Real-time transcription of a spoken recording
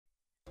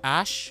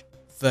Ash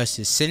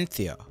versus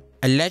Cynthia,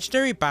 a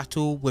legendary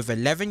battle with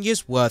 11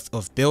 years worth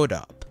of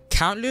build-up.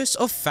 Countless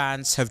of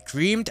fans have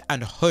dreamed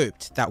and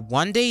hoped that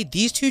one day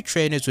these two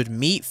trainers would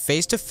meet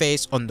face to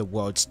face on the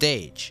world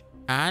stage.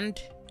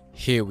 And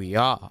here we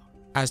are.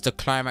 As the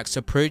climax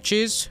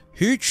approaches,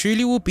 who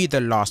truly will be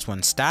the last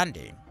one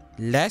standing?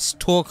 Let's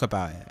talk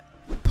about it.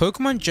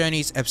 Pokemon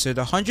Journeys episode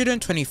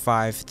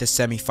 125, the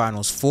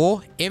semi-finals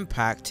 4,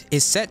 Impact,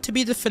 is set to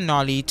be the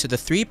finale to the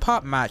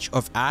 3-part match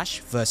of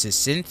Ash versus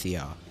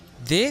Cynthia.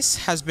 This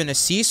has been a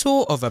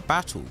seesaw of a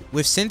battle,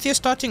 with Cynthia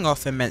starting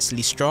off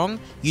immensely strong,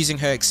 using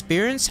her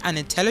experience and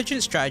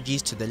intelligent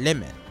strategies to the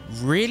limit,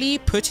 really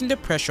putting the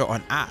pressure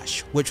on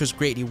Ash, which was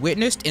greatly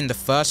witnessed in the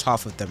first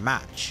half of the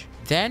match.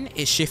 Then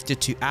it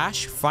shifted to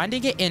Ash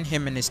finding it in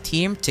him and his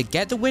team to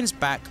get the wins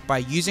back by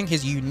using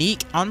his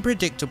unique,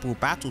 unpredictable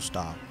battle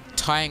style,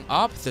 tying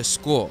up the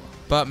score.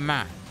 But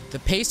man, the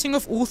pacing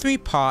of all 3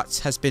 parts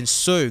has been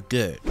so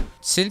good.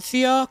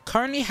 Cynthia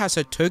currently has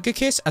her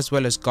Togekiss as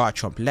well as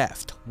Garchomp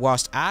left,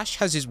 whilst Ash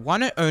has his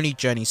one and only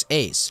Journey's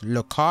ace,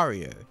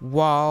 Lucario.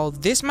 While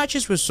this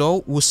match's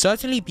result will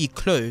certainly be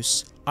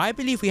close, I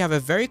believe we have a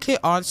very clear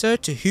answer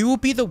to who will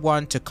be the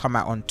one to come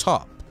out on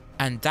top.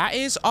 And that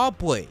is our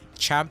boy,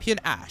 Champion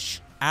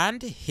Ash.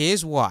 And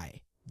here's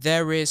why.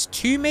 There is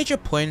 2 major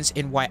points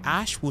in why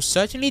Ash will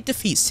certainly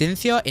defeat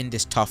Cynthia in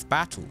this tough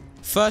battle.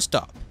 First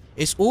up,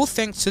 it's all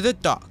thanks to the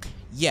duck.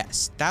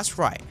 Yes, that's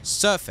right,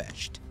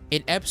 Sirfecth'd.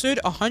 In episode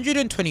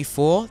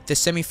 124, the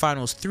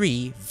semi-finals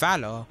 3,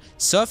 Valor,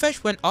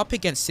 Sirfecth'd went up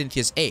against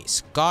Cynthia's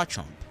ace,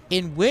 Garchomp,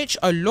 in which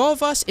a lot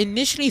of us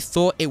initially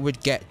thought it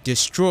would get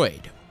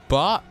destroyed,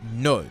 but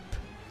nope.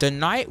 The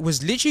knight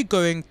was literally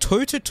going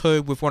toe to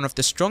toe with one of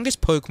the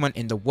strongest Pokemon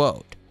in the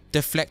world,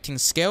 deflecting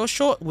Scale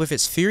Shot with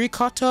its Fury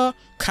Cutter,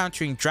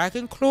 countering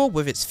Dragon Claw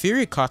with its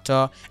Fury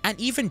Cutter, and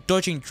even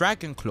dodging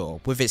Dragon Claw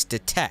with its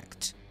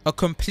Detect. A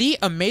complete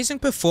amazing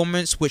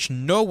performance which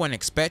no one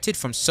expected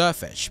from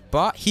Sirfecth'd,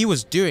 but he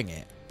was doing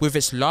it, with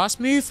its last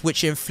move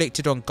which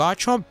inflicted on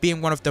Garchomp being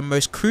one of the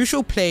most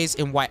crucial plays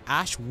in why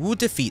Ash will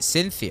defeat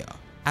Cynthia,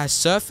 as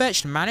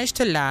Sirfecth'd managed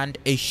to land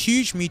a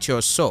huge Meteor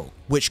Assault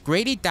which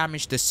greatly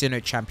damaged the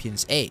Sinnoh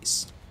champion's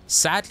ace,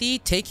 sadly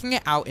taking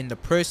it out in the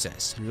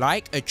process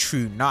like a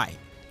true knight.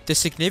 The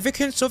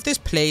significance of this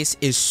place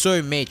is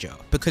so major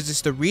because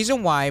it's the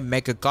reason why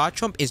Mega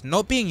Garchomp is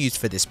not being used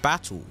for this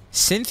battle.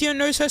 Cynthia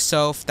knows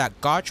herself that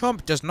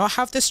Garchomp does not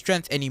have the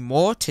strength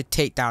anymore to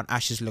take down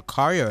Ash's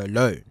Lucario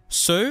alone.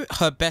 So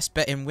her best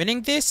bet in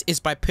winning this is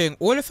by putting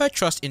all of her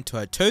trust into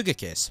her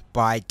Togekiss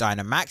by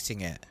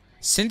Dynamaxing it.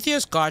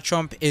 Cynthia's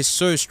Garchomp is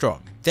so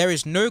strong, there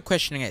is no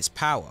questioning its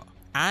power.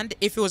 And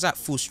if it was at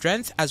full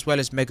strength as well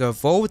as Mega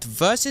Evolved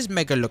versus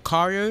Mega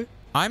Lucario,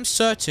 I'm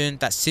certain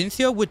that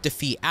Cynthia would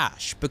defeat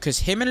Ash because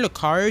him and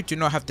Lucario do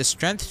not have the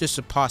strength to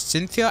surpass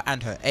Cynthia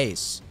and her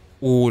ace,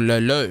 all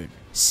alone.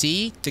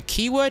 See, the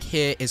keyword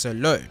here is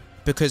alone,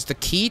 because the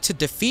key to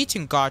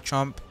defeating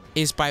Garchomp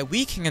is by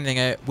weakening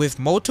it with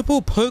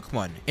multiple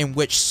Pokemon, in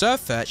which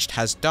Sirfecth'd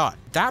has done.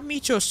 That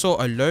Meteor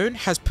Assault alone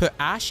has put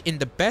Ash in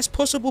the best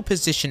possible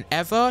position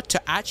ever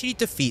to actually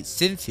defeat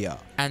Cynthia,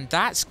 and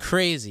that's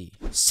crazy.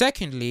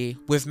 Secondly,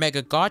 with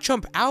Mega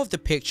Garchomp out of the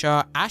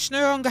picture, Ash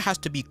no longer has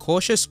to be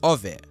cautious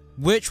of it,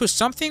 which was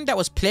something that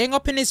was playing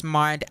up in his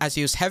mind as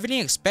he was heavily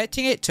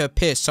expecting it to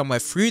appear somewhere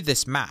through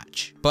this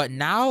match. But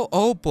now,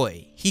 oh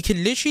boy, he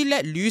can literally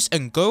let loose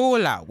and go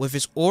all out with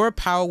his aura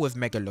power with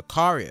Mega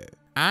Lucario.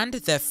 And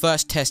their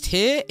first test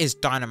here is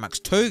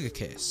Dynamax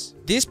Togekiss.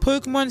 This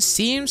Pokemon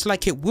seems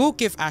like it will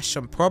give Ash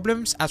some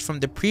problems, as from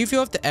the preview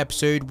of the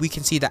episode we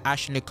can see that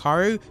Ash and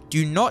Lucario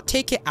do not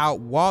take it out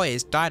while it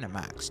is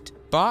Dynamaxed.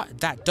 But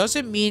that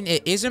doesn't mean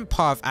it isn't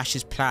part of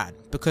Ash's plan,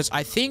 because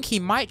I think he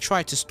might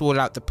try to stall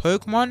out the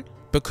Pokemon,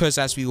 because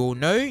as we all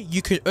know,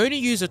 you can only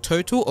use a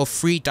total of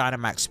 3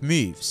 Dynamax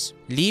moves,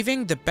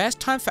 leaving the best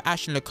time for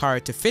Ash and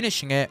Lucario to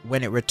finishing it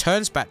when it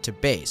returns back to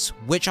base,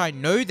 which I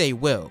know they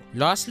will.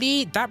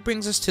 Lastly, that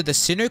brings us to the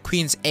Sinnoh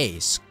Queen's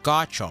ace,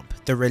 Garchomp,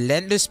 the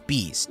relentless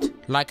beast.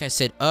 Like I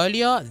said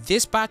earlier,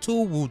 this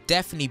battle will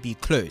definitely be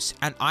close,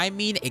 and I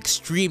mean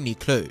extremely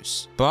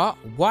close. But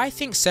what I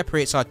think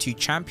separates our 2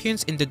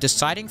 champions in the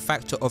deciding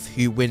factor of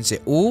who wins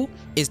it all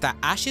is that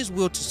Ash's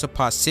will to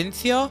surpass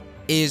Cynthia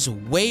is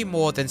way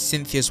more than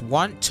Cynthia's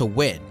want to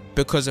win.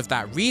 Because of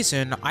that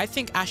reason, I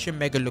think Ash and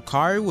Mega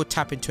Lucario will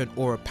tap into an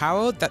aura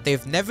power that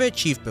they've never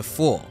achieved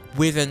before,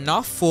 with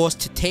enough force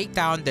to take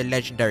down the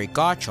legendary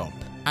Garchomp,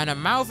 an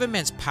amount of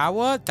immense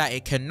power that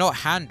it cannot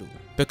handle,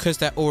 because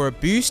their aura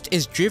boost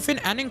is driven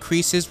and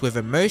increases with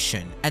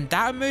emotion, and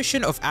that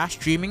emotion of Ash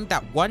dreaming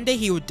that one day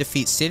he would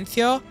defeat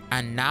Cynthia,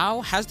 and now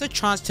has the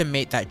chance to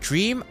make that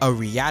dream a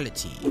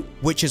reality,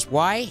 which is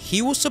why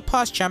he will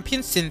surpass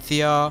Champion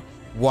Cynthia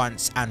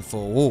once and for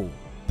all.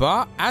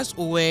 But as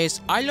always,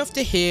 I love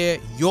to hear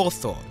your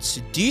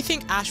thoughts. Do you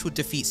think Ash will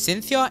defeat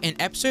Cynthia in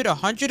episode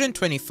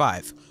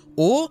 125?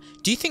 Or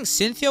do you think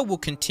Cynthia will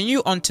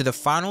continue on to the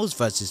finals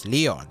versus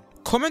Leon?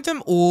 Comment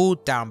them all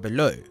down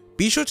below.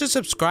 Be sure to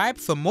subscribe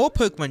for more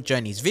Pokemon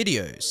Journeys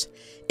videos.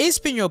 It's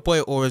been your boy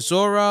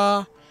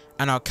Aurazora,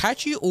 and I'll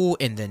catch you all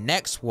in the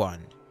next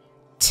one.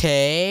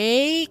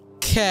 Take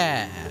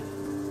care.